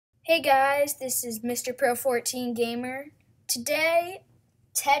Hey guys, this is Mr. Pro 14 Gamer. Today,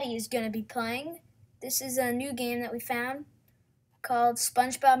 Teddy is going to be playing. This is a new game that we found called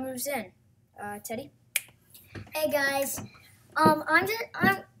SpongeBob Moves In. Teddy? Hey guys, I'm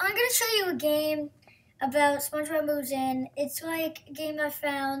gonna show you a game about SpongeBob Moves In. It's like a game I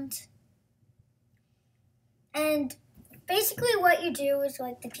found, and basically what you do is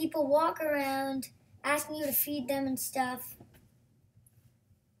like the people walk around asking you to feed them and stuff.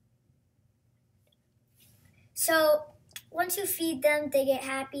 So once you feed them, they get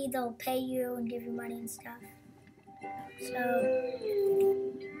happy. They'll pay you and give you money and stuff. So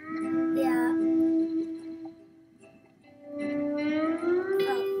yeah.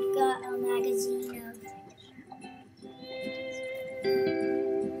 Oh, got a magazine of.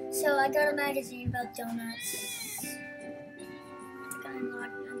 So I got a magazine about donuts.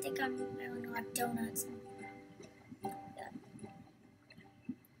 I think I unlocked donuts.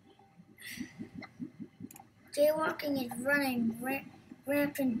 Jaywalking is running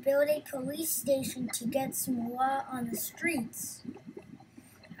rampant. Build a police station to get some law on the streets.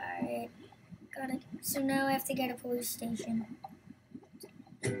 Alright, got it. So now I have to get a police station.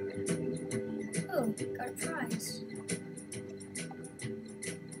 Oh, got a prize.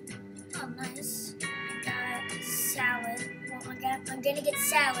 Oh, nice. Got salad. Well, I'm gonna get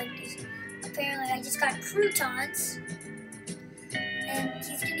salad because apparently I just got croutons. And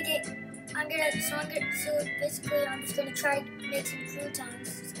he's gonna get. So basically I'm just gonna try to make some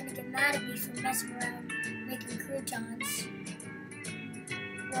croutons. He's gonna get mad at me for messing around making croutons.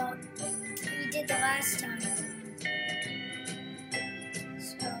 Well, he did the last time.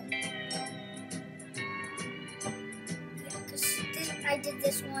 So, yeah, because I did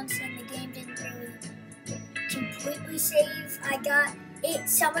this once and the game didn't really completely save. I got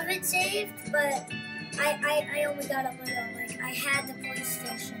some of it saved, but I only got a little. Like, I had the police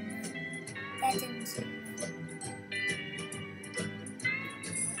station. That didn't save.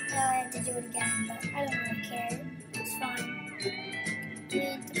 Now I have to do it again, but I don't really care. It's fine. I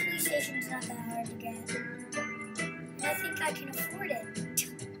mean, the police station's not that hard to get. And I think I can afford it.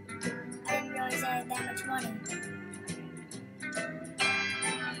 I didn't realize I had that much money.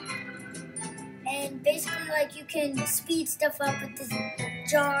 And basically, like, you can speed stuff up with this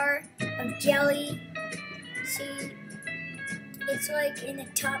jar of jelly. See, it's like in the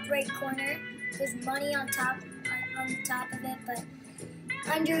top right corner. There's money on top, on the top of it, but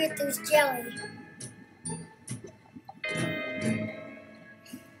under it there's jelly.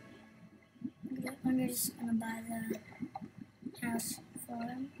 I'm just gonna buy the house for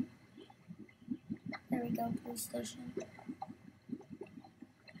him. There we go, police station.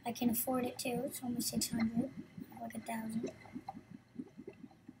 I can afford it too. It's only 600, like 1,000.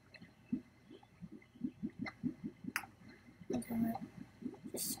 Okay,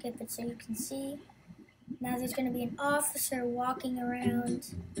 just skip it so you can see. Now there's going to be an officer walking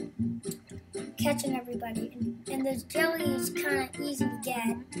around, catching everybody, and this jelly is kind of easy to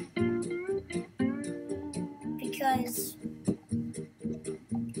get because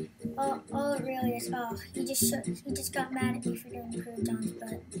all it really is. Oh, he just got mad at me for doing the croutons,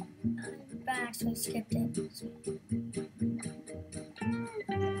 but I actually skipped it.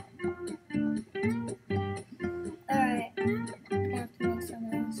 Alright, gonna have to make some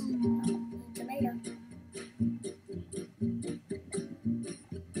of this tomato.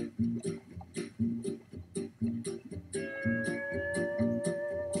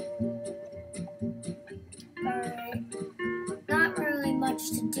 Alright, not really much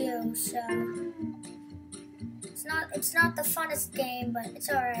to do, so it's not the funnest game, but it's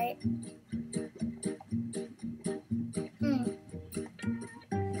alright.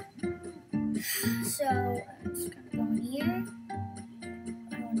 So I'm just gonna go in here.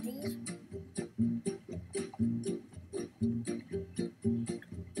 Go on these.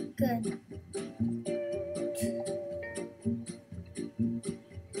 Good.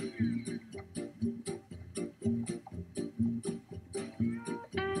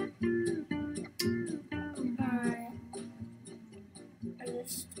 Alright. I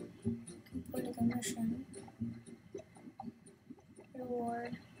just completed the mission.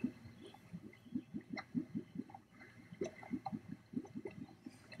 Reward.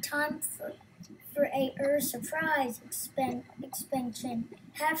 Time for a surprise expansion.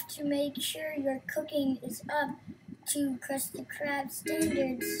 Have to make sure your cooking is up to Krusty Krab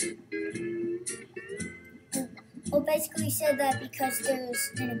standards. Well, basically said that because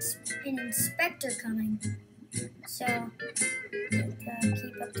there's an inspector coming. So,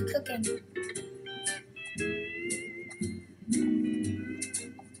 keep up the cooking.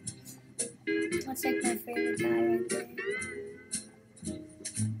 That's like my favorite guy right there.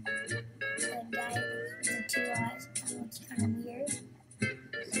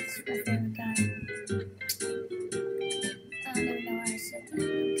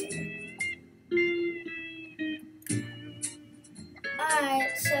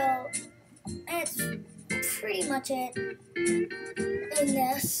 Alright, so that's pretty much it in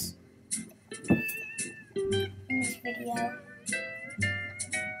this video.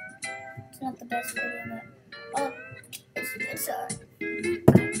 It's not the best video, but it's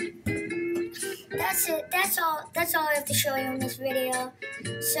that's it. That's all I have to show you in this video.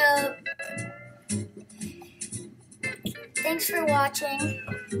 So thanks for watching,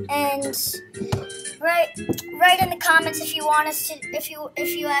 and write in the comments if you want us to, if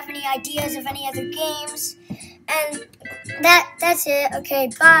you have any ideas of any other games. And that's it. Okay,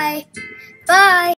 bye.